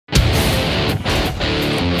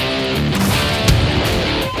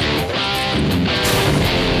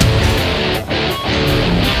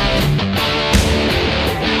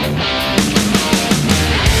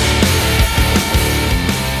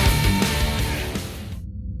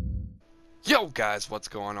Yo guys, what's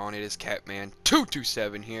going on? It is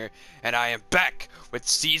Catman227 here, and I am back with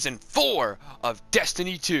Season 4 of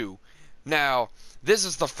Destiny 2. Now, this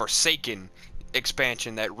is the Forsaken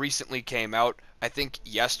expansion that recently came out, I think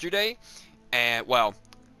yesterday, and, well,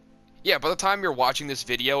 yeah, by the time you're watching this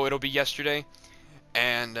video, it'll be yesterday,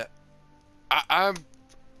 and I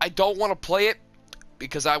don't want to play it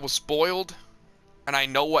because I was spoiled, and I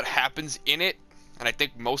know what happens in it, and I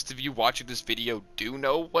think most of you watching this video do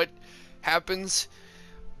know what happens,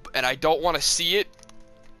 and I don't want to see it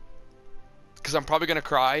because I'm probably gonna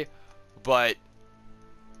cry, but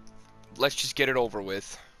let's just get it over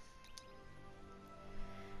with.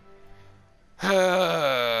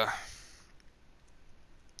 This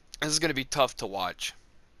is gonna be tough to watch.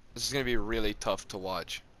 This is gonna be really tough to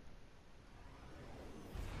watch.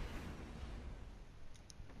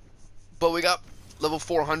 But we got level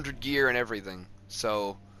 400 gear and everything,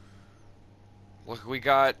 so look,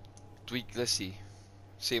 let's see.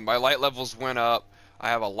 See, my light levels went up. I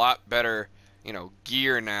have a lot better,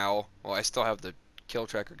 gear now. Well, I still have the kill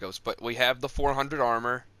tracker ghost, but we have the 400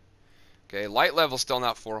 armor. Okay, light level's still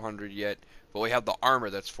not 400 yet, but we have the armor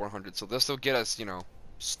that's 400, so this will get us,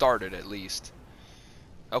 started at least.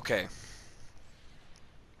 Okay.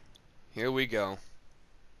 Here we go.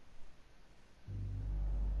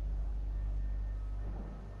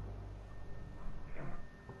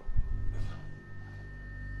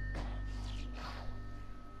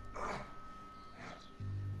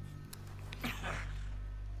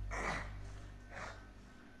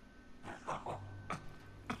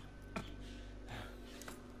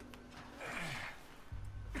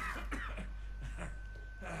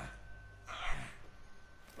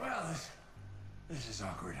 This is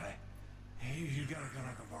awkward. You got a gun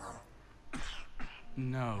I can borrow?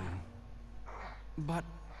 No. But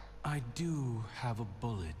I do have a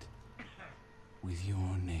bullet with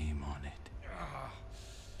your name on it.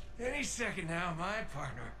 Any second now, my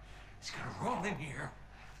partner is gonna roll in here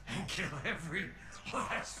and kill every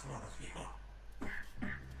last one of you.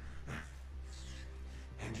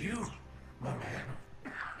 And you, my man.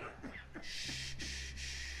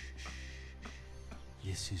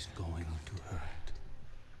 This is going to hurt.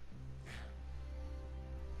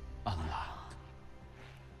 A lot.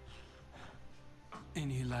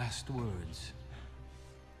 Any last words?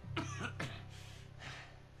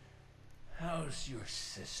 How's your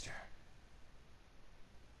sister?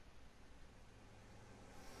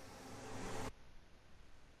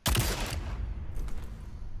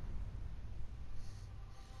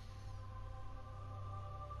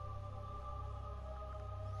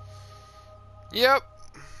 Yep.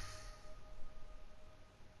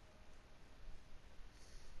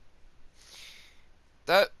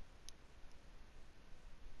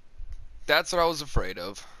 That's what I was afraid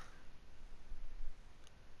of.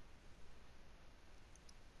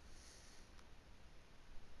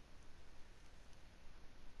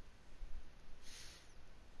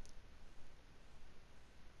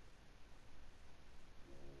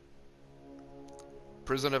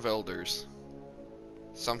 Prison of Elders.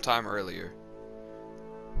 Sometime earlier.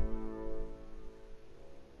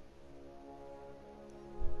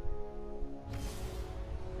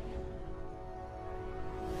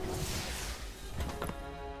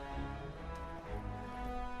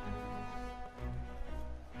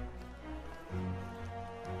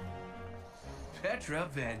 Petra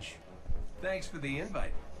Venge. Thanks for the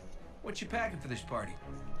invite. What you packing for this party?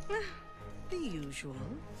 The usual.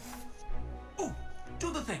 Oh,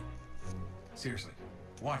 do the thing. Seriously,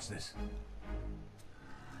 watch this.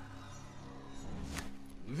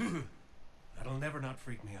 That'll never not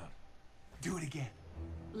freak me out. Do it again.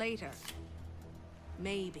 Later.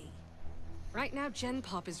 Maybe. Right now, Gen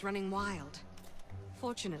Pop is running wild.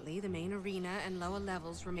 Fortunately, the main arena and lower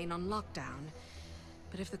levels remain on lockdown.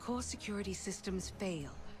 But if the core security systems fail,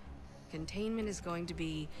 containment is going to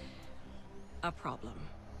be a problem.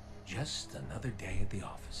 Just another day at the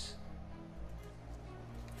office.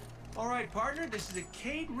 All right, partner, this is a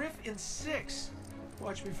Cade riff in 6.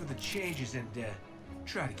 Watch me for the changes and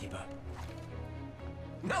try to keep up.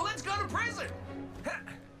 Now let's go to prison!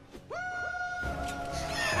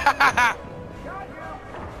 Haha! Got you!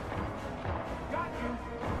 Got you!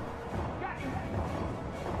 Got you!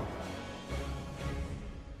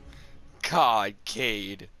 God,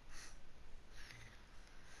 Cade.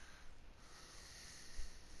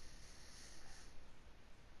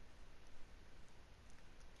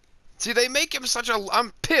 See, they make him such a...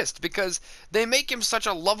 I'm pissed because they make him such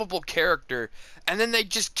a lovable character, and then they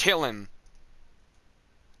just kill him.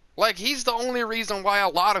 Like, he's the only reason why a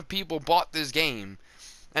lot of people bought this game.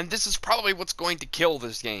 And this is probably what's going to kill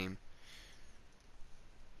this game.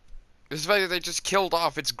 It's like they just killed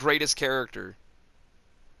off its greatest character.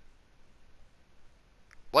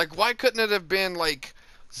 Like, why couldn't it have been, like,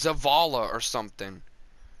 Zavala or something?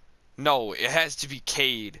 No, it has to be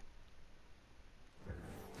Cade.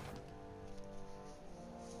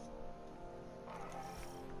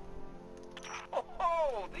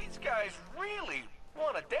 Oh, these guys really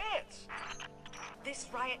want to dance. This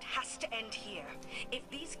riot has to end here. If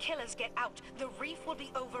these killers get out, the reef will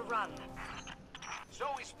be overrun. So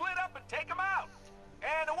we split up and take them out.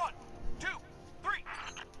 And a 1, 2, 3.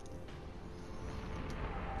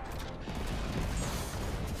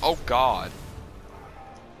 Oh, God.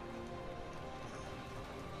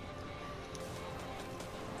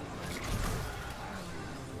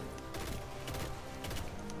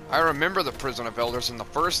 I remember the Prison of Elders in the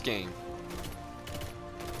first game.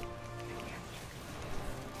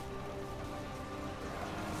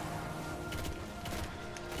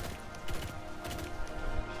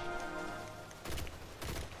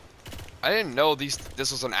 I didn't know this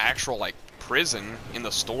was an actual, like, prison in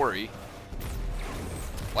the story.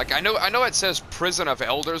 Like, I know it says Prison of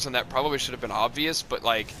Elders, and that probably should have been obvious, but,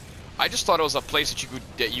 like, I just thought it was a place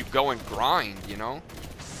that you go and grind, you know?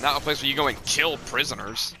 Not a place where you go and kill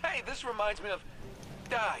prisoners. Hey, this reminds me of...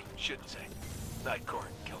 I shouldn't say. Night Court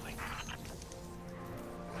killed me.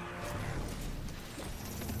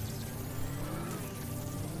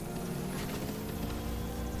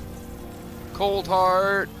 Cold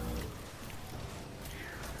Heart.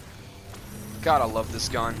 God, I love this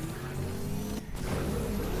gun.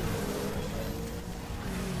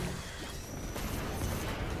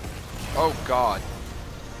 Oh, God.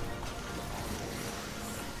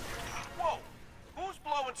 Whoa! Who's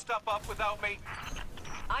blowing stuff up without me?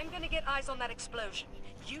 I'm gonna get eyes on that explosion.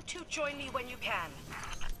 You two join me when you can.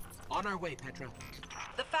 On our way, Petra.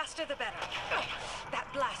 The faster the better. That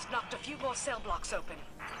blast knocked a few more cell blocks open.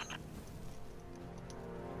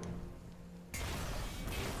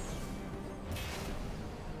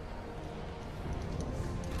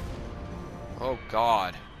 Oh,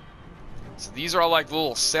 God. So these are all like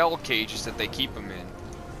little cell cages that they keep them in.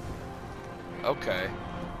 Okay.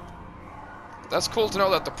 That's cool to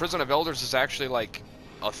know that the Prison of Elders is actually like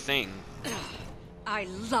a thing. I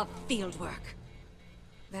love field work.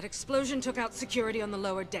 That explosion took out security on the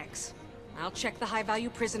lower decks. I'll check the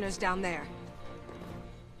high-value prisoners down there.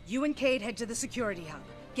 You and Cade head to the security hub.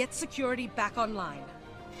 Get security back online.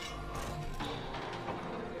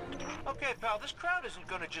 Okay, pal, this crowd isn't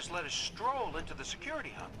gonna just let us stroll into the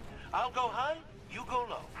security hub. I'll go high, you go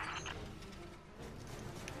low.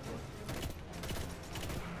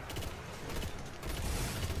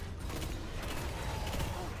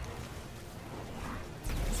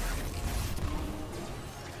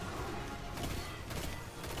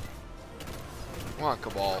 Come on,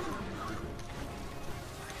 Cabal.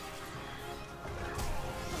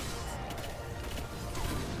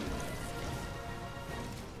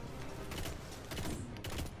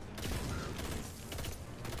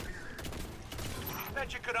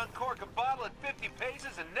 Bet you could uncork a bottle at 50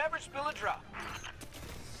 paces and never spill a drop.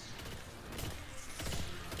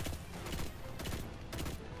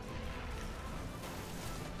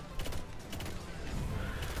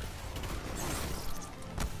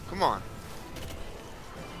 Come on.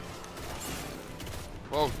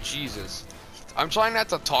 Oh, Jesus. I'm trying not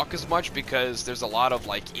to talk as much because there's a lot of,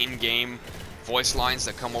 like, in-game voice lines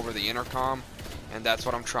that come over the intercom, and that's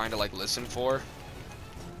what I'm trying to, like, listen for.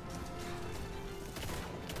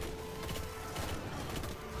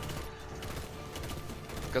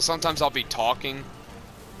 Because sometimes I'll be talking,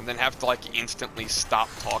 and then have to, like, instantly stop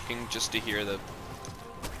talking just to hear the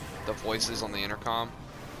voices on the intercom.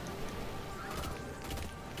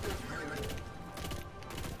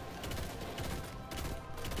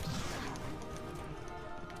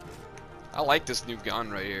 I like this new gun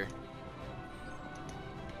right here.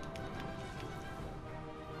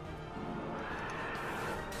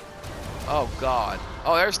 Oh, God.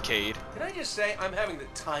 Oh, there's Cade. Can I just say I'm having the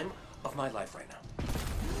time of my life right now?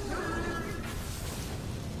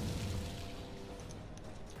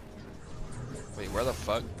 Wait, where the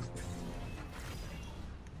fuck?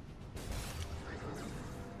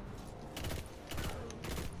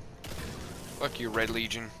 Fuck you, Red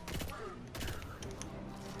Legion.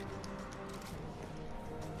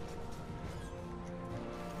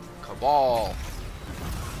 Cabal.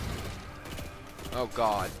 Oh,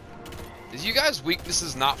 God. Is you guys'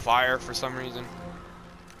 weaknesses not fire for some reason?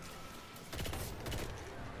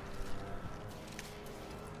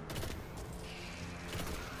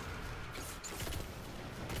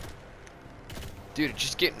 Dude,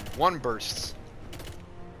 just getting one bursts.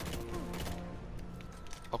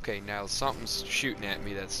 Okay, now something's shooting at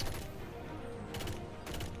me that's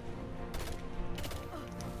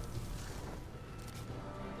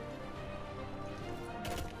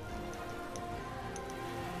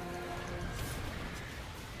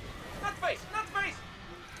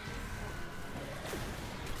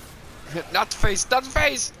Not the face, not the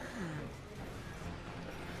face!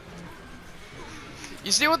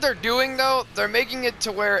 You see what they're doing though? They're making it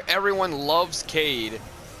to where everyone loves Cade.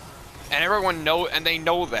 And everyone they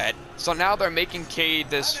know that. So now they're making Cade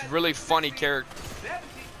this really funny character.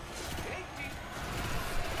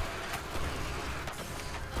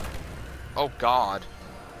 Oh god.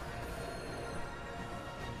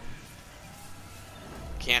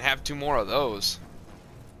 Can't have 2 more of those.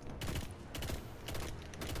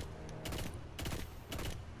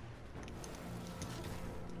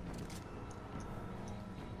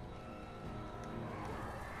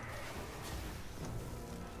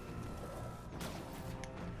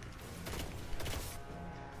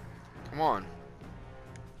 Come on.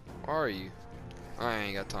 Where are you? I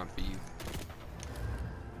ain't got time for you.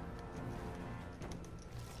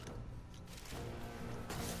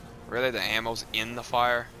 Really? The ammo's in the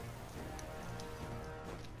fire?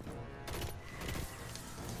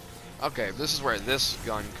 Okay, this is where this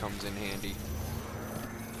gun comes in handy.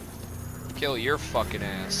 Kill your fucking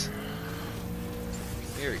ass.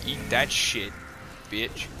 Here, eat that shit,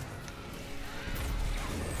 bitch.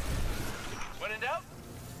 When in doubt,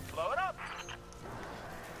 blow it up.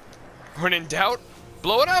 When in doubt,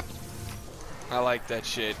 blow it up! I like that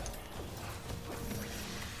shit.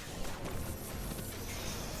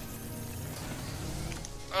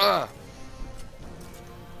 Ugh.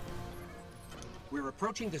 We're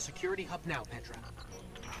approaching the security hub now, Petra.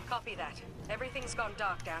 Copy that. Everything's gone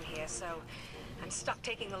dark down here, so I'm stuck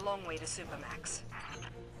taking the long way to Supermax.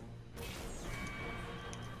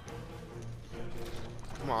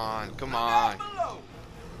 Come on, come on.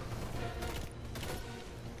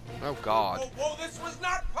 Oh god. Whoa, this was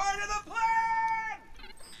not part of the plan!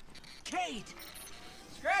 Cade!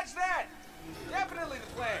 Scratch that! Definitely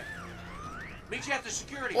the plan. Meet you at the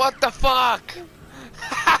security. What the fuck? Go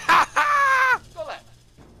left.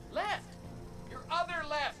 Left. Your other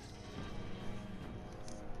left.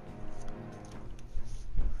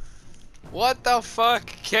 What the fuck,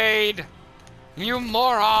 Cade? You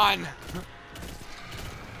moron!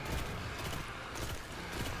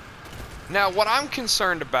 Now, what I'm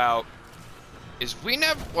concerned about is we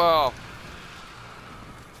never. Well,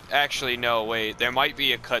 actually, no. Wait, there might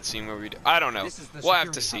be a cutscene where we. I don't know. We'll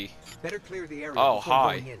have to see. Better clear the area Oh, before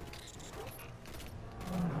hi. going in.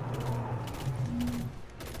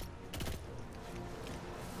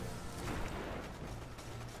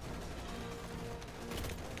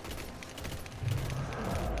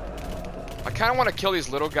 I kind of want to kill these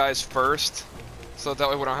little guys first, so that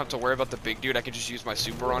way we don't have to worry about the big dude. I can just use my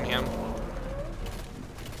super on him.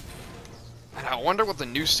 And I wonder what the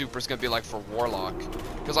new super is gonna be like for Warlock,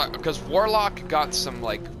 because Warlock got some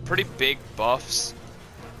like pretty big buffs.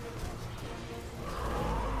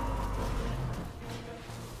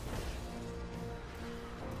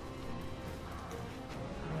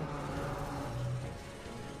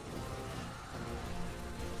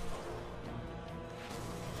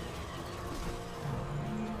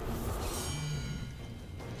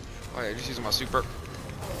 Oh yeah, just using my super.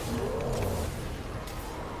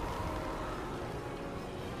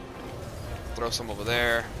 Throw some over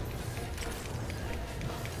there.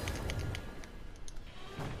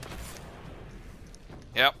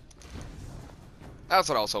 Yep. That's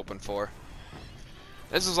what I was hoping for.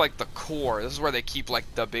 This is like the core. This is where they keep like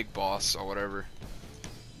the big boss or whatever.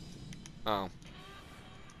 Oh.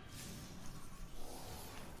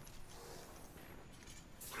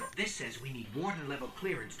 This says we need warden level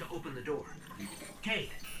clearance to open the door.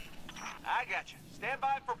 Cade. I got you. Stand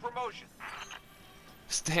by for promotion.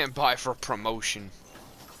 Stand by for promotion.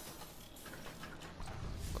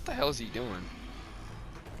 What the hell is he doing?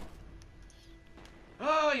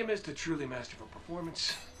 Oh, you missed a truly masterful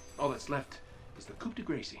performance. All that's left is the coup de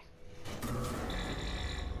grace.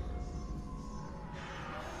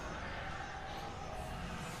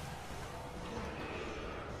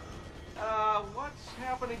 What's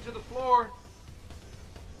happening to the floor?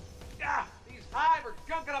 Ah, these hive are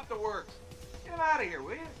gunking up the works. Get out of here,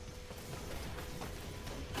 will you?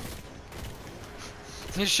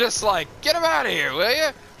 He's just like, get him out of here, will you?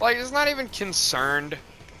 Like, he's not even concerned.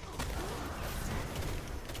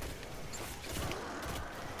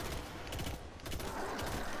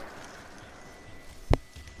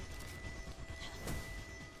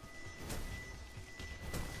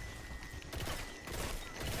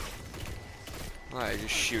 Alright,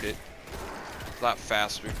 just shoot it. A lot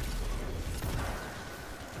faster.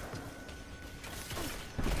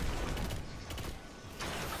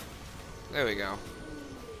 There we go.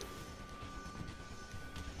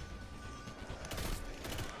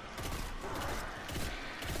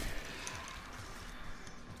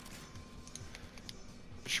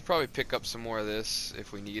 should probably pick up some more of this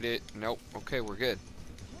if we need it. Nope. Okay, we're good.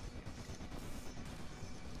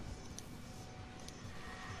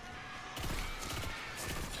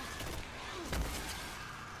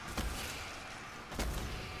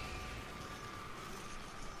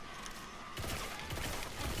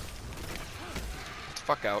 Get the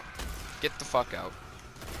fuck out. Get the fuck out.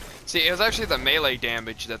 See, it was actually the melee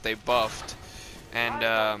damage that they buffed.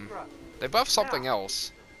 And, they buffed something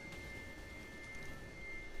else.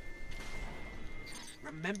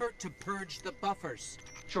 Remember to purge the buffers.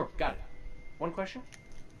 Sure, got it. One question?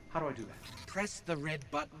 How do I do that? Press the red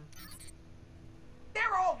button,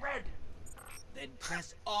 They're all red! then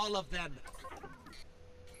press all of them.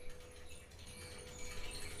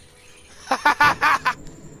 I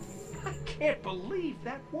can't believe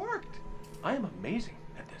that worked. I am amazing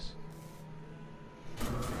at this.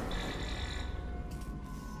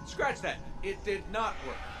 Scratch that. It did not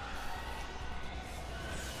work.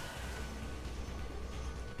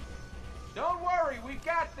 Don't worry, we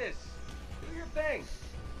got this. Do your thing.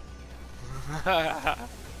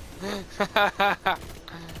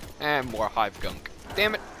 And more hive gunk.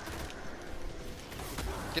 Damn it.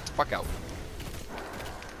 Get the fuck out.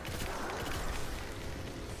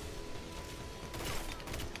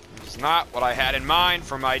 It's not what I had in mind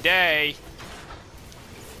for my day.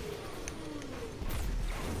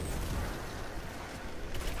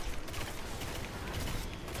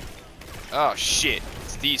 Oh shit,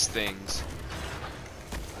 it's these things.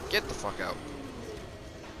 Get the fuck out.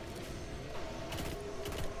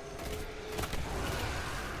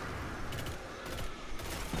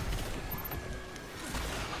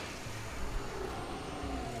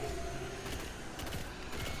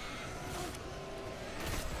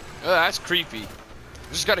 Oh, that's creepy.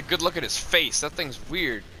 Just got a good look at his face. That thing's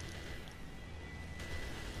weird.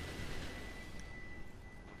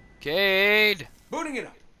 Cade! Booting it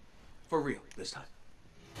up. For real, this time.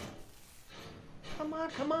 Come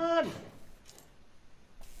on, come on!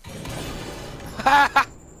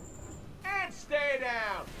 And stay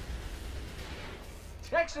down!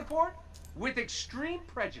 Tech support with extreme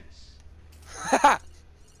prejudice.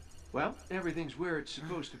 Well, everything's where it's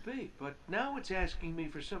supposed to be, but now it's asking me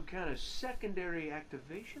for some kind of secondary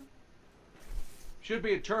activation. Should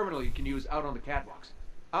be a terminal you can use out on the catwalks.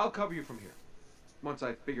 I'll cover you from here, once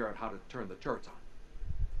I figure out how to turn the turrets on.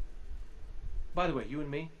 By the way, you and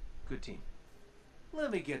me, good team.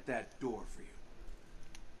 Let me get that door for you.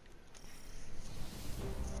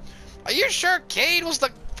 Are you sure Cade was the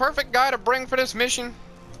perfect guy to bring for this mission?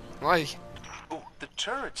 Like, Oh, the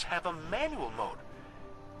turrets have a manual mode.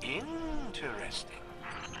 Interesting.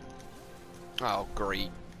 oh great.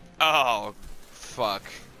 Oh, fuck.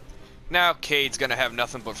 Now Cade's gonna have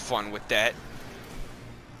nothing but fun with that.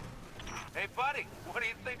 Hey, buddy, what do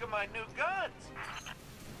you think of my new guns?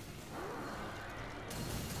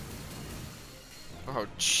 Oh,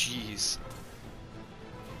 jeez.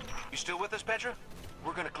 You still with us, Petra?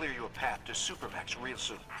 We're gonna clear you a path to Supermax real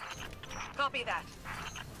soon. Copy that.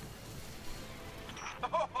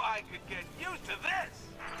 Oh, I could get used to this!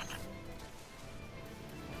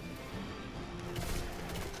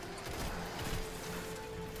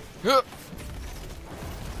 Huh.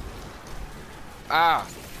 Ah.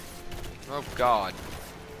 Oh, God.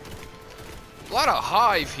 A lot of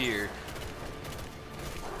hive here.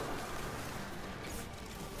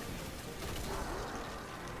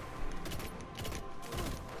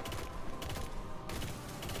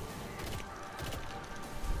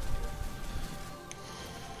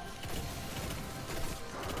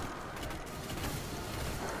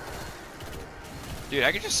 Dude,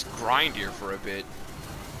 I could just grind here for a bit.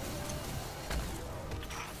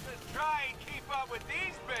 Just try and keep up with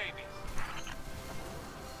these babies.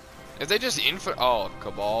 If they just oh,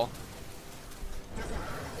 Cabal.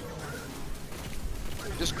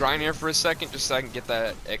 Just grind here for a second just so I can get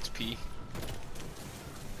that XP.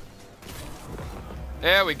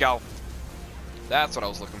 There we go. That's what I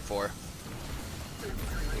was looking for.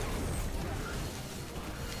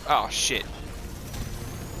 Oh, shit.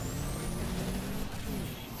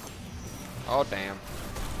 Oh, damn.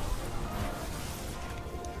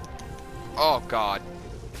 Oh, God.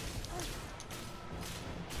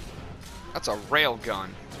 That's a rail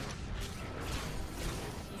gun.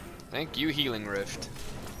 Thank you, Healing Rift.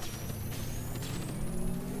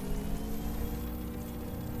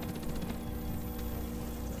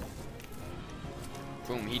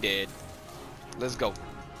 Boom, he dead. Let's go.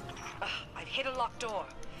 I've hit a locked door.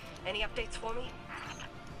 Any updates for me?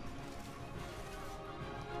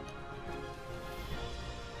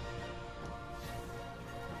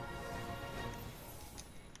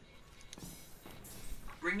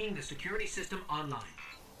 Bringing the security system online.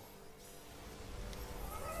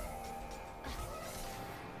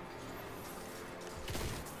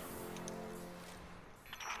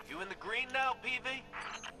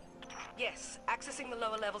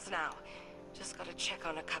 levels now. Just gotta check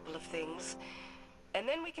on a couple of things. And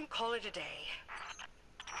then we can call it a day.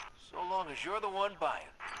 So long as you're the one buying.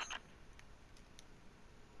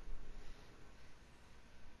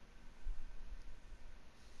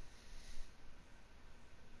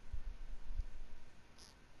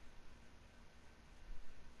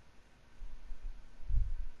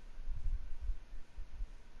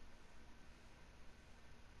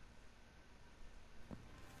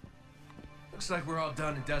 Looks like we're all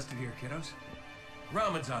done and dusted here, kiddos.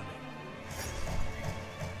 Ramen's on me.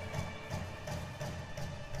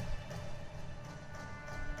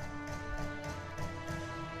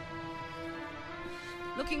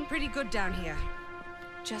 Looking pretty good down here.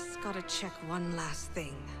 Just gotta check one last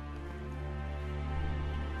thing.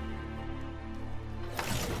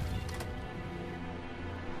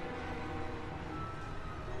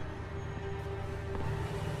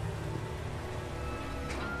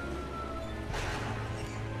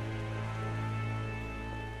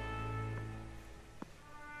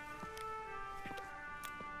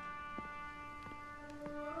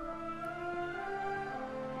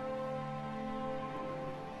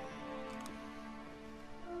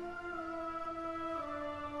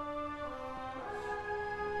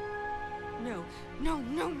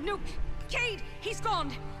 No! Cade! He's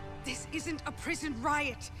gone! This isn't a prison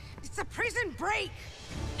riot. It's a prison break!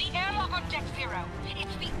 The airlock on Deck Zero.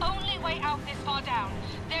 It's the only way out this far down.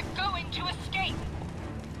 They're going to escape.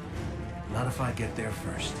 Not if I get there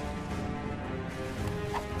first.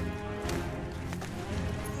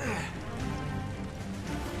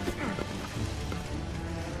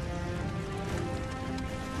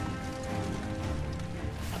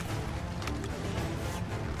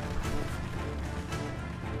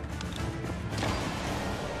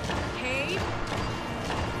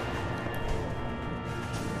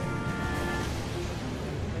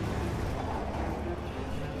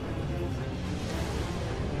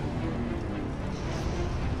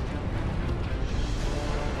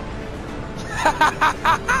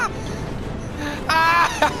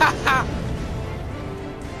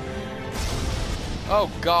 Oh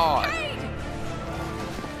God.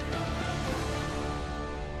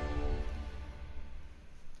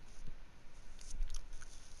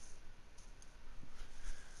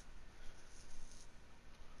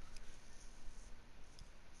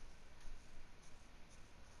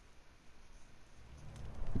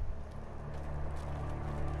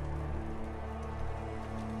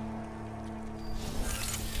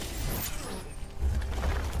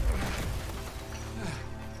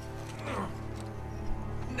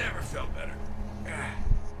 Never felt better.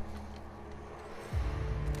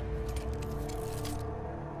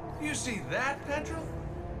 You see that, Petra?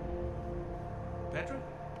 Petra?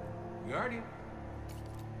 Guardian?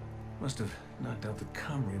 Must have knocked out the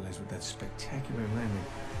comm relays with that spectacular landing.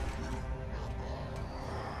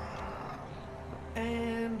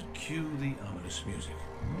 And cue the ominous music.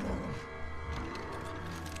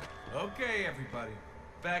 Okay, everybody.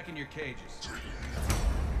 Back in your cages.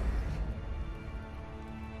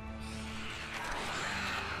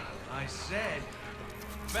 I said,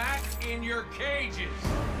 back in your cages!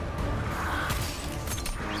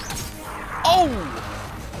 Oh!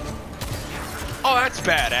 Oh, that's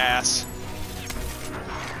badass.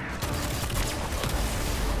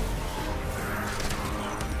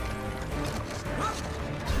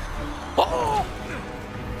 Oh!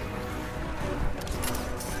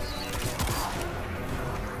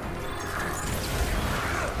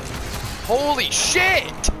 Holy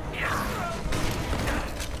shit!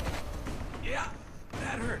 Yeah,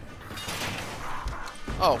 that hurt.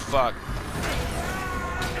 Oh, fuck.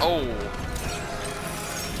 Oh.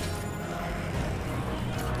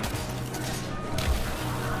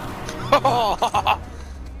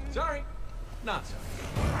 Sorry, not sorry.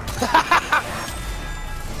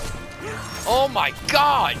 Oh my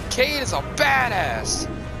God, Cade is a badass.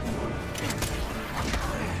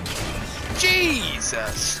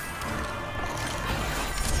 Jesus.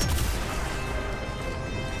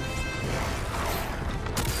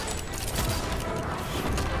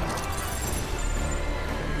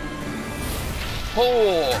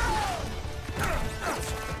 Oh.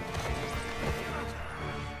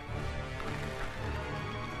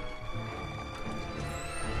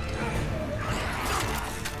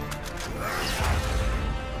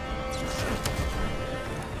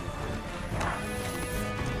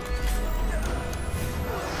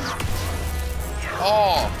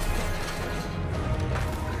 Oh.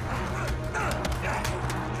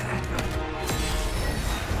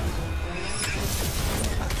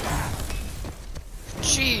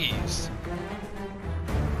 Jeez.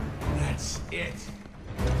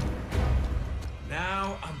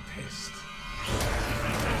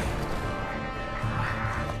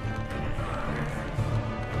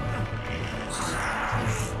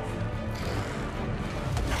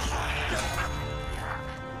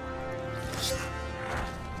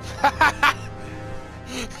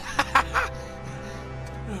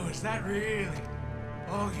 Is that really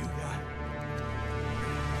all you got?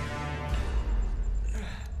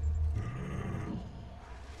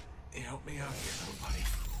 You help me out here, little buddy.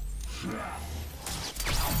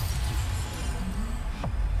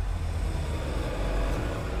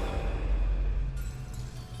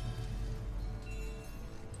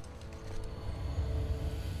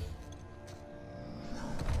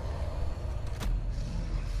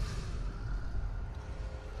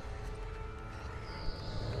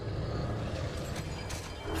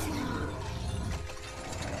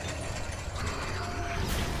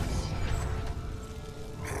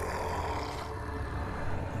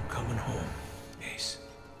 I'm coming home, Ace.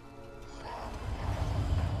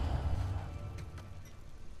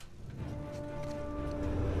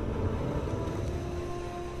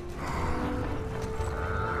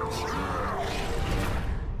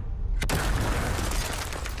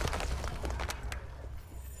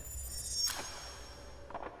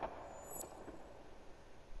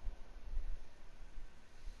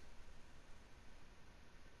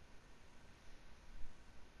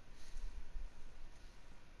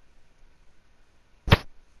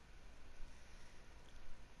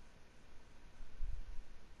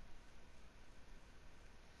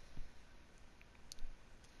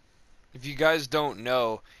 If you guys don't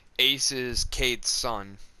know, Ace is Cade's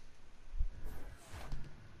son.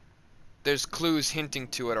 There's clues hinting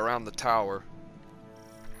to it around the tower.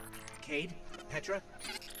 Cade? Petra?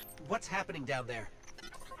 What's happening down there?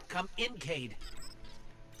 Come in, Cade.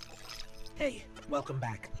 Hey, welcome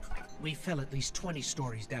back. We fell at least 20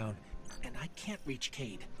 stories down, and I can't reach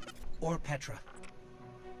Cade. Or Petra.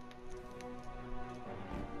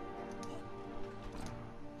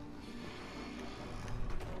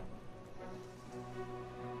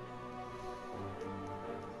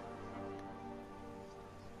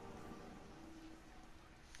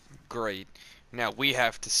 Great. Now we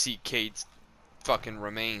have to seek Cade's fucking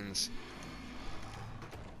remains.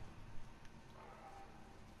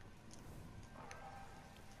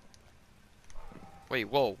 Wait,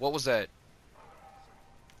 whoa, what was that?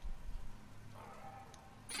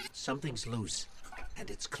 Something's loose, and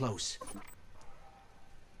it's close.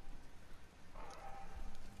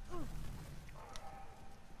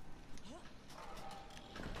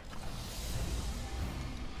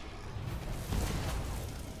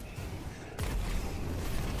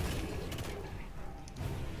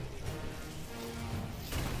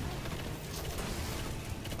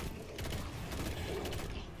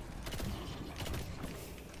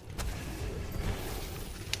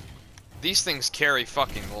 These things carry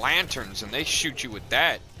fucking lanterns and they shoot you with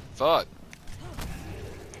that. Fuck.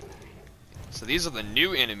 So these are the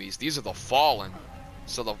new enemies. These are the Fallen.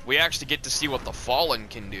 So we actually get to see what the Fallen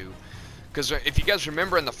can do. Because if you guys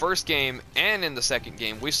remember in the first game and in the second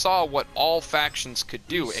game, we saw what all factions could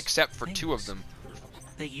do except for two of them.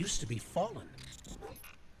 They used to be fallen.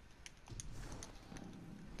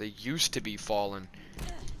 They used to be Fallen.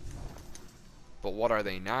 But what are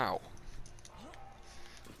they now?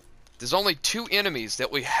 There's only two enemies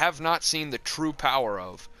that we have not seen the true power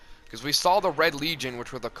of. Because we saw the Red Legion,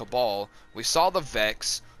 which were the Cabal. We saw the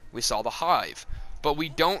Vex. We saw the Hive. But we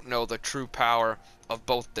don't know the true power of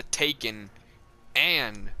both the Taken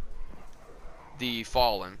and the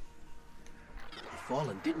Fallen. The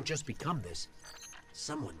Fallen didn't just become this.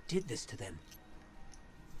 Someone did this to them.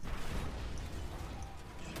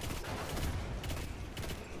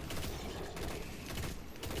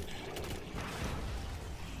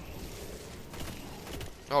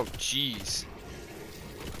 Oh, jeez.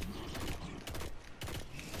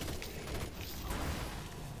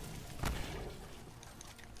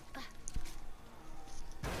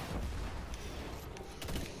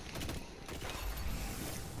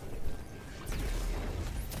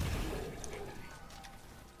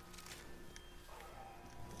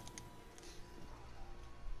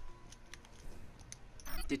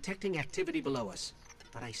 Detecting activity below us,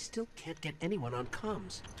 but I still can't get anyone on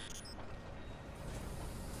comms.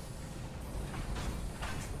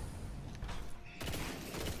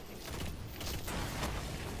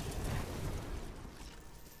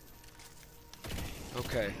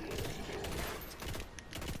 Okay.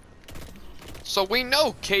 So we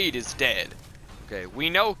know Cade is dead. Okay, we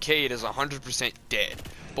know Cade is 100% dead.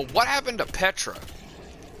 But what happened to Petra?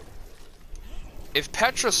 If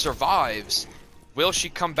Petra survives, will she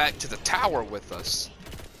come back to the tower with us?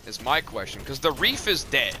 Is my question. Because the reef is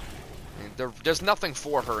dead. There's nothing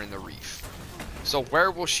for her in the reef. So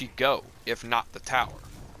where will she go, if not the tower?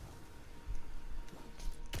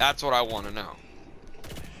 That's what I want to know.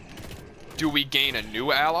 Do we gain a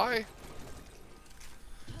new ally?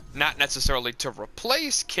 Not necessarily to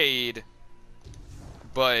replace Cade,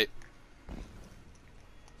 But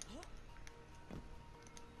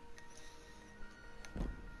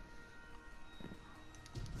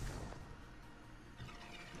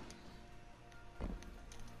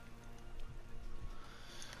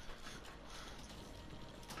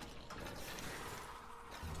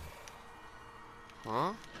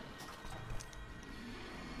huh?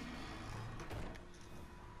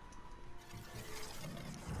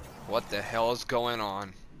 What the hell is going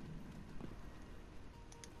on?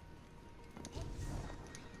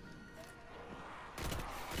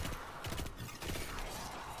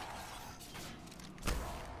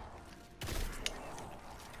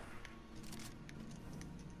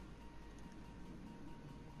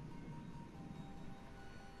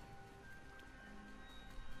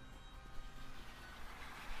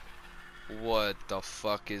 What the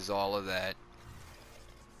fuck is all of that?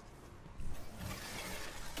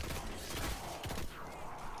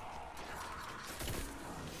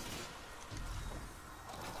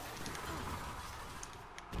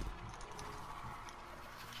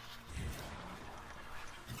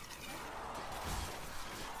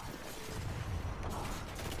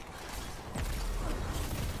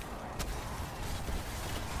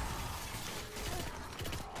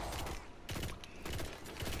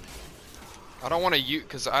 I don't want to use,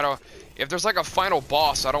 because I don't, if there's like a final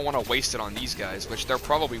boss, I don't want to waste it on these guys, which there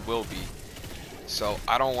probably will be. So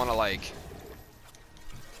I don't want to like,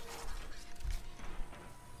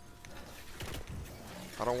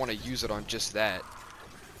 I don't want to use it on just that.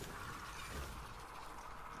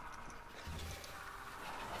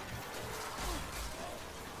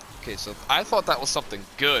 Okay, so I thought that was something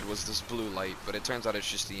good, was this blue light, but it turns out it's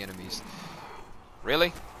just the enemies.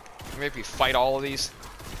 Really? Maybe fight all of these?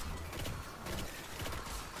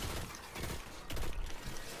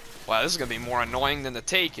 Wow, this is gonna be more annoying than the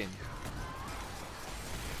Taken.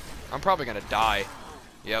 I'm probably gonna die.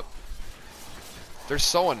 Yep. They're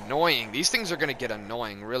so annoying. These things are gonna get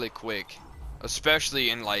annoying really quick. Especially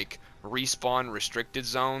in like respawn restricted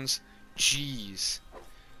zones. Jeez.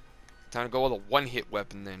 Time to go with a one-hit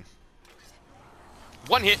weapon then.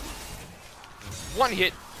 One hit! One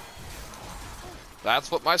hit! That's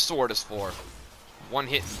what my sword is for. One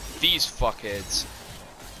hit these fuckheads.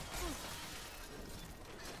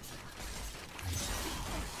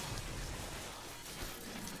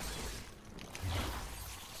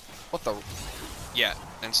 What the? Yeah,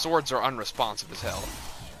 and swords are unresponsive as hell.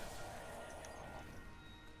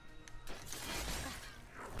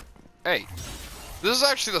 Hey, this is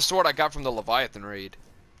actually the sword I got from the Leviathan raid.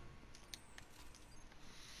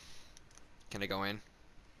 Can I go in?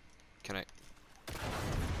 Can I?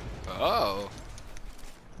 Oh.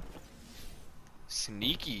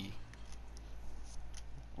 Sneaky.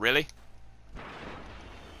 Really?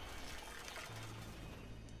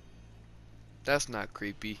 That's not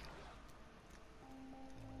creepy.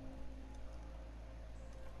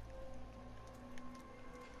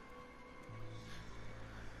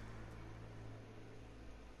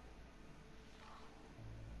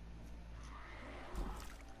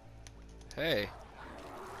 Hey.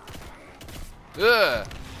 Ugh.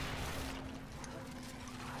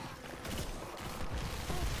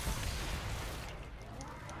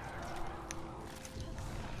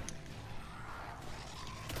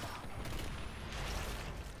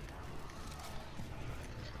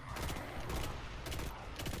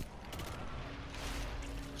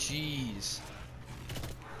 Jeez.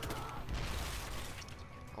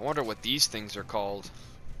 I wonder what these things are called.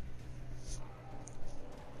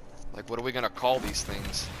 Like, what are we gonna call these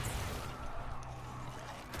things?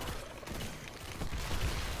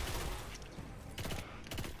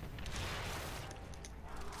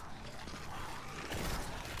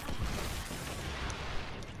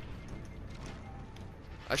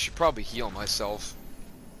 I should probably heal myself.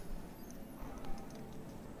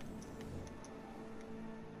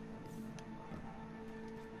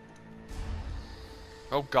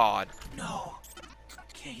 Oh God. No.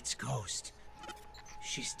 Kate's ghost.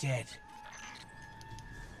 She's dead.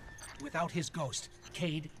 Without his ghost,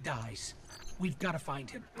 Cade dies. We've got to find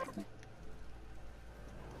him.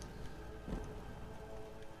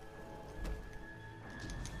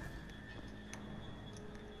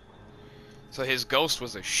 So his ghost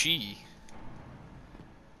was a she.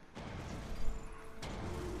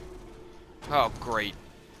 Oh, great.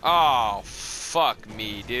 Oh, fuck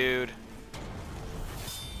me, dude.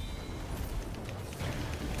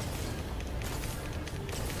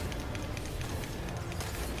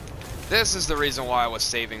 This is the reason why I was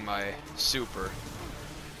saving my super.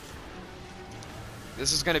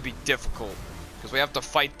 This is gonna be difficult, because we have to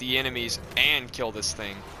fight the enemies and kill this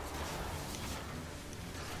thing.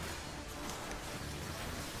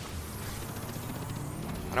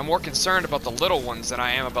 And I'm more concerned about the little ones than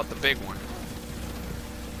I am about the big one.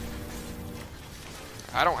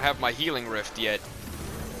 I don't have my healing rift yet.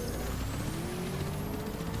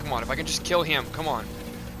 Come on, if I can just kill him, come on.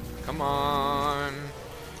 Come on.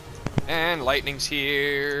 And lightning's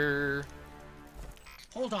here.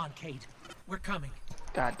 Hold on, Cade. We're coming.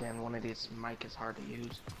 Goddamn, one of these mic is hard to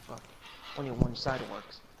use. Fuck. Only one side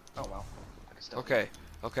works. Oh well. I can still. Okay,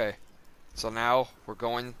 okay. So now we're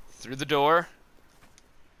going through the door.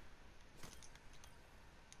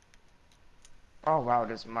 Oh wow,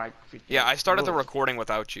 this mic. Yeah, I started the recording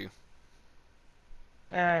without you.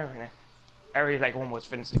 I already like almost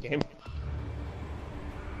finished the game.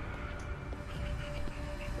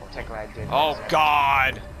 Well, technically I did. Oh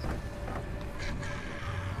God!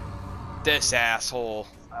 This asshole.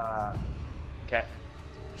 Okay.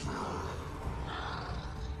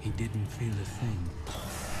 He didn't feel a thing.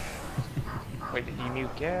 Wait, did you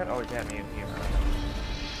mute Cat? Oh, yeah, mute you.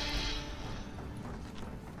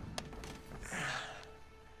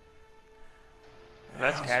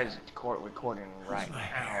 That's Cat's recording right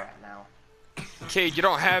now. Cade, you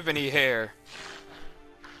don't have any hair.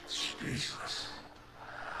 Speechless.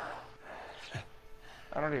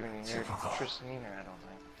 I don't even hear Tristan either, I don't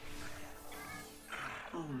think.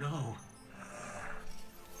 Oh no.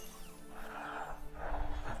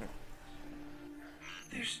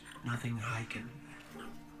 There's nothing I can...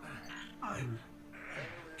 I'm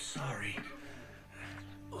sorry.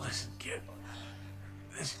 Listen, kid.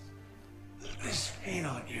 This ain't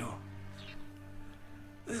on you.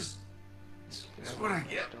 This is what I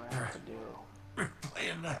get What do I have to do? for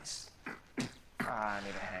playing nice. I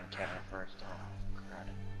need a hand cannon first. Oh, crap.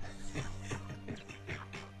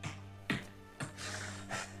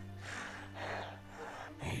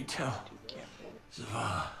 You tell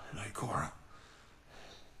Zavala and Ikora.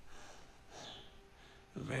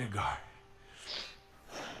 The Vanguard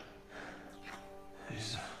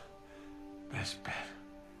is the best bet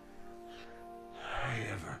I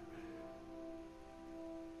ever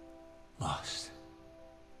lost.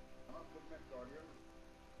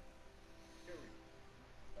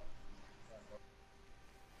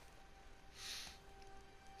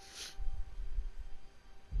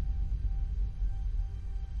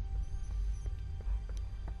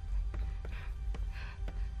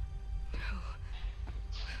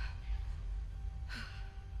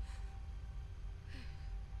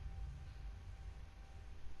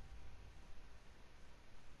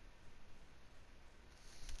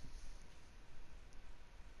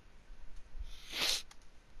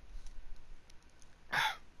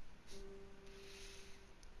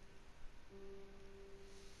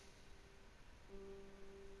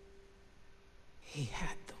 He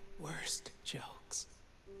had the worst jokes.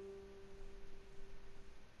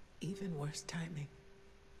 Even worse timing.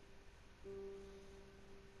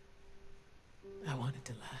 I wanted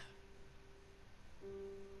to laugh.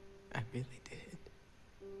 I really did.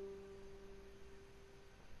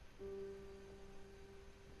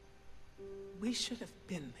 We should have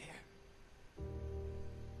been there.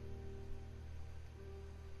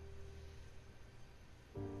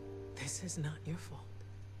 This is not your fault.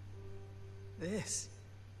 This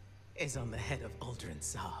is on the head of Uldren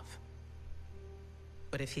Sov.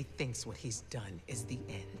 But if he thinks what he's done is the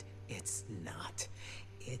end, it's not.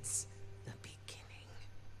 It's the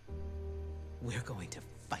beginning. We're going to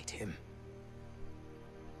fight him.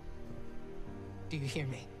 Do you hear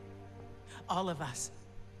me? All of us,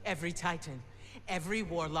 every Titan, every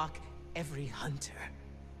Warlock, every Hunter.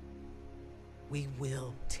 We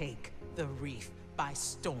will take the Reef by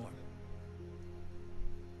storm.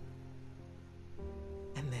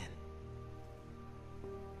 And then,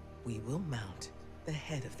 we will mount the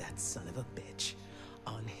head of that son of a bitch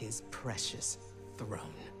on his precious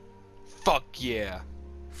throne. Fuck yeah.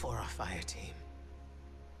 For our fire team.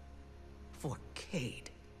 For Cade.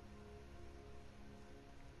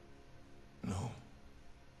 No,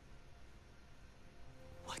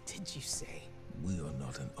 What did you say? we are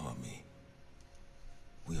not an army.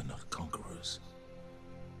 We are not conquerors.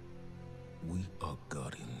 We are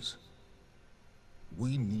guardians.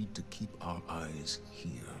 We need to keep our eyes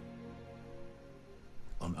here.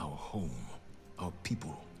 On our home, our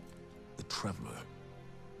people, the Traveler.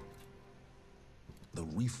 The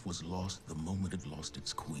Reef was lost the moment it lost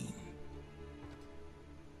its queen.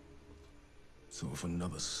 So if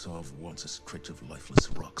another Sov wants a stretch of lifeless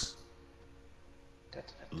rocks,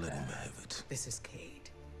 let him have it. This is Cade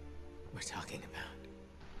we're talking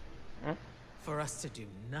about. For us to do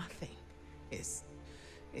nothing is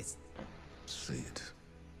Say it.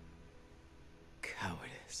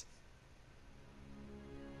 cowardice.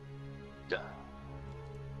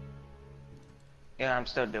 Yeah, I'm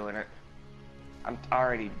still doing it. I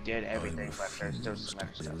already did I everything, but there's still refuse some to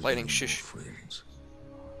other stuff. bury Lightning, any shush. more friends.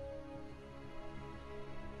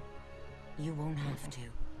 You won't have to.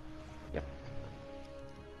 Yep.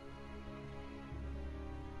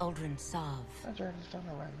 Aldrin Sov I just don't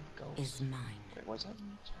know where it goes. is mine. Wait, was that?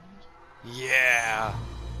 Yeah.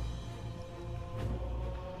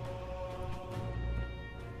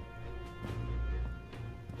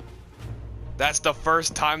 That's the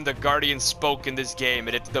first time the Guardian spoke in this game,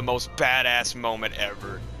 and it's the most badass moment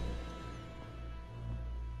ever.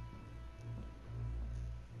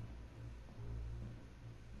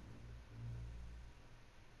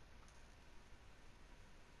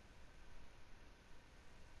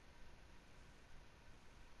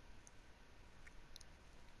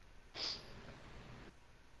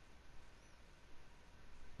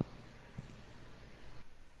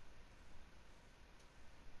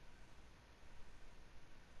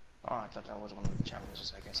 Oh, I thought that was one of the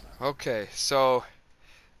challenges, I guess. Okay, so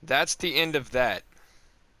that's the end of that.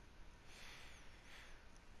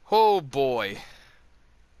 Oh boy.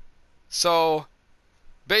 So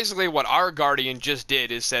basically what our Guardian just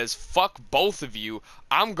did is says, fuck both of you,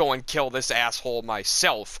 I'm going to kill this asshole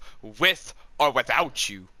myself, with or without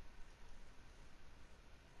you.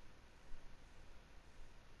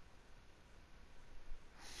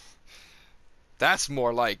 That's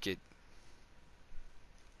more like it.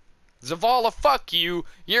 Zavala, fuck you.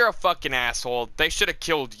 You're a fucking asshole. They should have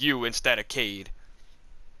killed you instead of Cade.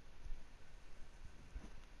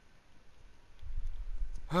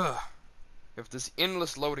 If this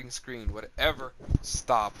endless loading screen would ever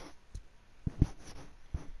stop,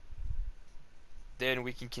 then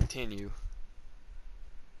we can continue.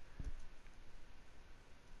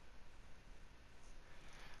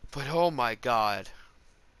 But oh my god.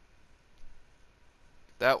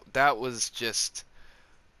 That was just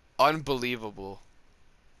unbelievable.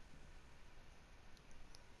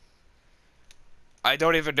 I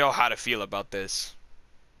don't even know how to feel about this.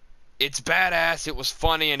 It's badass, it was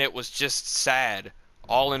funny, and it was just sad.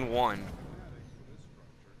 All in one.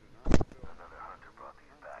 Another hunter brought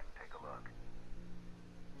these back. Take a look.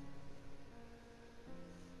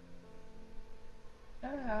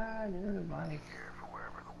 Ah, you're Mike. Here for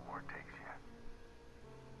wherever the war takes you.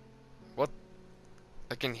 What?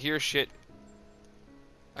 I can hear shit.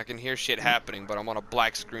 I can hear shit happening, but I'm on a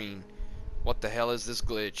black screen. What the hell is this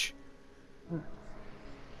glitch?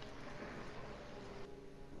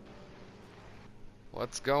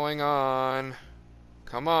 What's going on?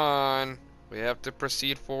 Come on. We have to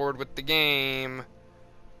proceed forward with the game.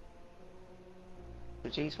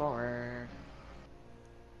 Proceed forward.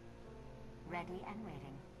 Ready and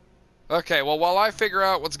waiting. Okay, well, while I figure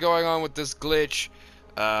out what's going on with this glitch,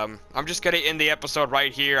 I'm just gonna end the episode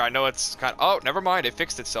right here. I know it's kind of... Oh, never mind. It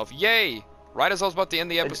fixed itself. Yay! Right as I was about to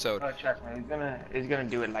end the episode. Oh, trust me, it's gonna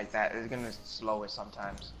do it like that. It's gonna slow it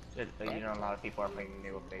sometimes. You know, a lot of people are playing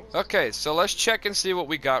new updates. Okay, so let's check and see what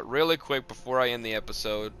we got really quick before I end the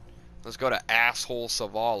episode. Let's go to asshole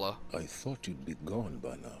Savala. I thought you'd be gone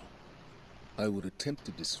by now. I would attempt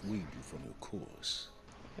to dissuade you from your course.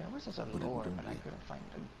 There was a But it lore, would but I only couldn't find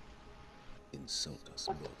them. insult us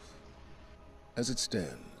both. As it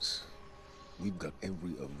stands, we've got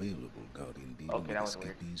every available Guardian dealing Okay, that with was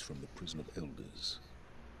weird. escapees from the Prison of Elders.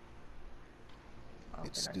 Okay,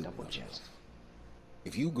 It's I still double not checked. enough.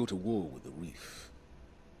 If you go to war with the Reef,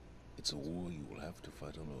 it's a war you will have to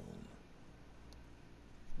fight alone.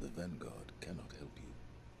 The Vanguard cannot help you.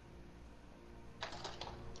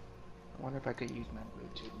 I wonder if I could use my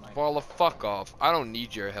Bluetooth mic. Savala, fuck off. I don't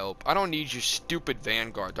need your help. I don't need your stupid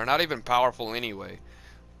Vanguard. They're not even powerful anyway.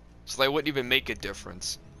 So they wouldn't even make a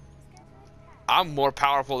difference. I'm more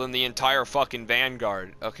powerful than the entire fucking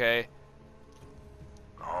Vanguard, okay?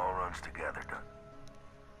 All runs together, done.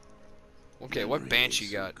 Okay, what Banshee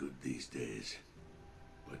got? Good these days.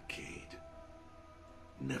 But Cade.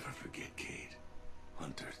 Never forget Cade.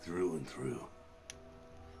 Hunter through and through.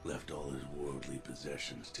 Left all his worldly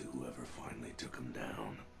possessions to whoever finally took him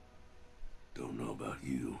down. Don't know about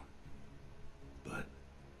you, but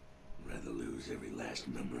rather lose every last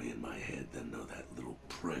memory in my head than know that little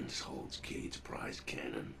prince holds Cade's prized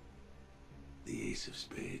cannon. The Ace of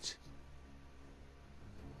Spades.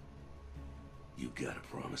 You gotta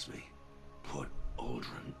promise me. Put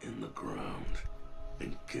Aldrin in the ground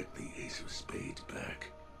and get the Ace of Spades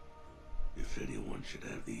back. If anyone should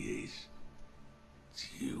have the ace, it's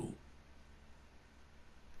you.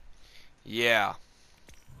 Yeah.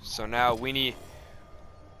 So now we need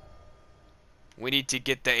to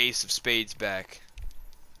get the Ace of Spades back.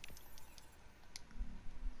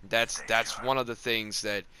 That's one of the things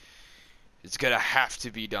that is gonna have to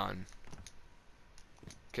be done.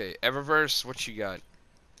 Okay, Eververse, what you got?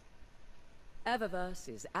 Eververse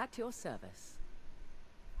is at your service.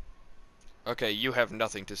 Okay, you have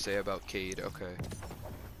nothing to say about Cade. Okay.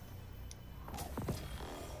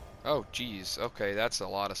 Oh, jeez. Okay, that's a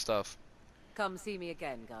lot of stuff. Come see me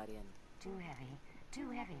again, Guardian. Too heavy. Too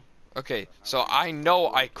heavy. Okay, so I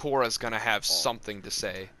know Ikora's gonna have something to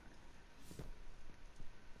say.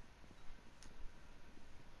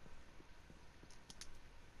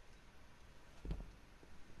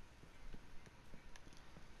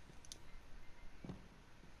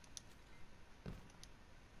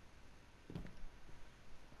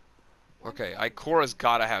 Okay, Ikora's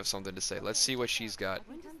gotta have something to say. Let's see what she's got.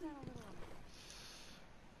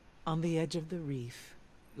 On the edge of the reef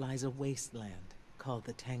lies a wasteland called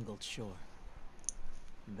the Tangled Shore.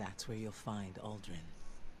 That's where you'll find Aldrin.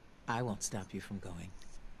 I won't stop you from going.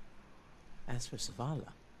 As for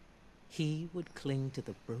Zavala, he would cling to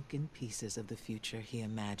the broken pieces of the future he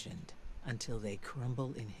imagined until they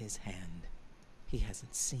crumble in his hand. He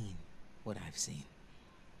hasn't seen what I've seen.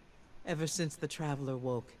 Ever since the Traveler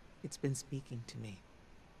woke, it's been speaking to me.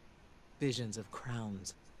 Visions of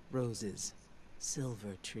crowns, roses,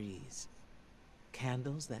 silver trees,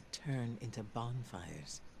 candles that turn into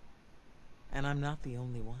bonfires. And I'm not the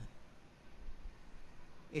only one.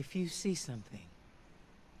 If you see something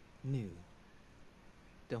new,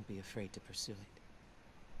 don't be afraid to pursue it.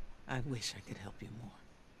 I wish I could help you more.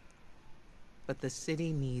 But the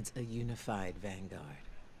city needs a unified vanguard.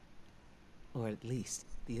 Or at least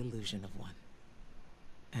the illusion of one.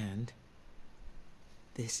 And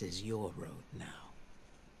this is your road now.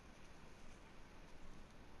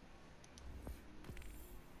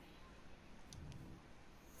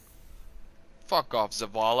 Fuck off,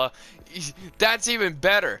 Zavala. That's even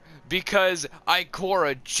better, because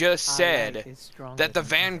Ikora just said that the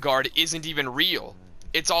Vanguard isn't even real.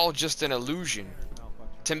 It's all just an illusion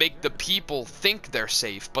to make the people think they're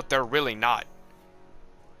safe, but they're really not.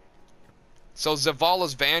 So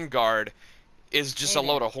Zavala's Vanguard is just a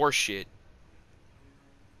load of horseshit.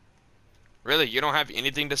 Really, you don't have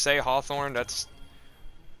anything to say, Hawthorne?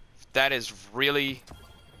 That is really,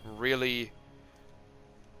 really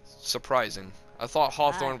surprising. I thought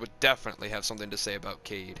Hawthorne would definitely have something to say about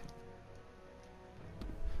Cade.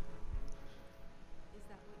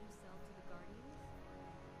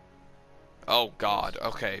 Oh God,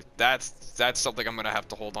 okay. That's something I'm gonna have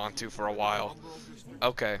to hold on to for a while.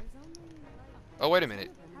 Okay. Oh, wait a minute.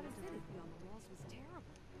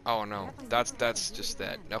 Oh no, that's just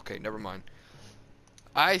that. Okay, never mind.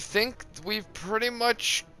 I think we've pretty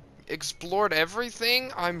much explored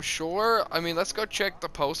everything, I'm sure. I mean, let's go check the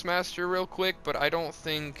postmaster real quick, but I don't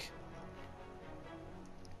think...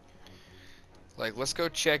 Like, let's go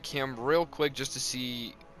check him real quick just to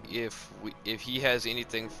see if he has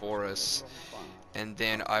anything for us. And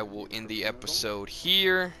then I will end the episode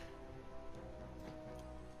here.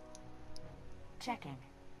 Checking.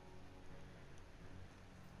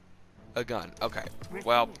 A gun. Okay.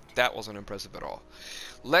 Well, that wasn't impressive at all.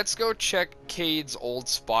 Let's go check Cade's old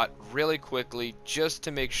spot really quickly just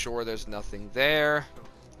to make sure there's nothing there.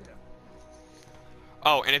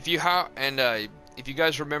 Oh, and if you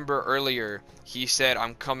guys remember earlier, he said,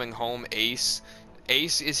 "I'm coming home, Ace."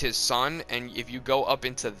 Ace is his son, and if you go up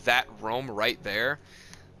into that room right there,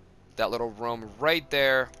 that little room right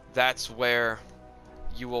there, that's where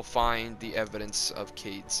you will find the evidence of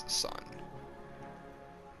Cade's son.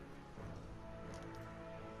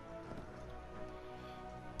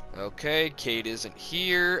 Okay, Cade isn't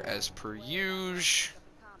here, as per usual.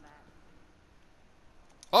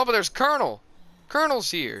 Oh, but there's Colonel!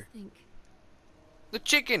 Colonel's here! The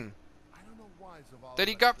chicken! That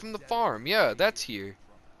he got from the farm, yeah, that's here.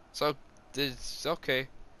 So, it's okay.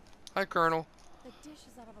 Hi, Colonel.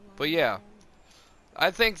 But yeah,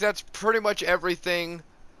 I think that's pretty much everything.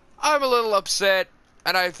 I'm a little upset,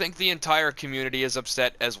 and I think the entire community is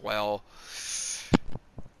upset as well.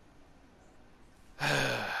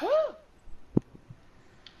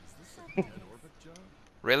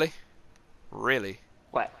 Really? Really?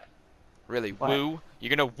 What? Really? What? Woo?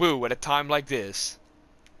 You're gonna woo at a time like this?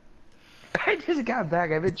 I just got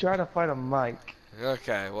back. I've been trying to find a mic.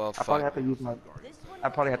 Okay, well, I fuck. probably have to use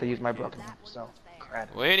my broken one, so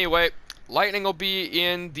crap. Well, anyway, Lightning will be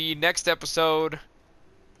in the next episode.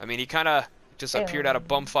 I mean, he kind of just appeared out of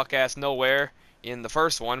bumfuck-ass nowhere in the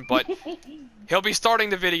first one, but he'll be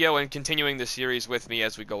starting the video and continuing the series with me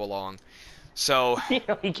as we go along. So... He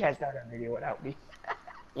can't start a video without me.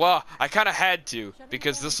 Well, I kind of had to,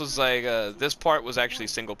 because this was like, this part was actually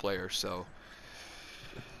single player, so...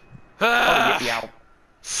 Yeah.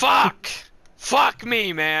 Fuck! Fuck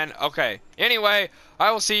me, man! Okay, anyway,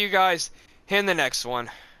 I will see you guys in the next one.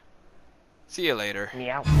 See you later.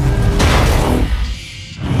 Meow.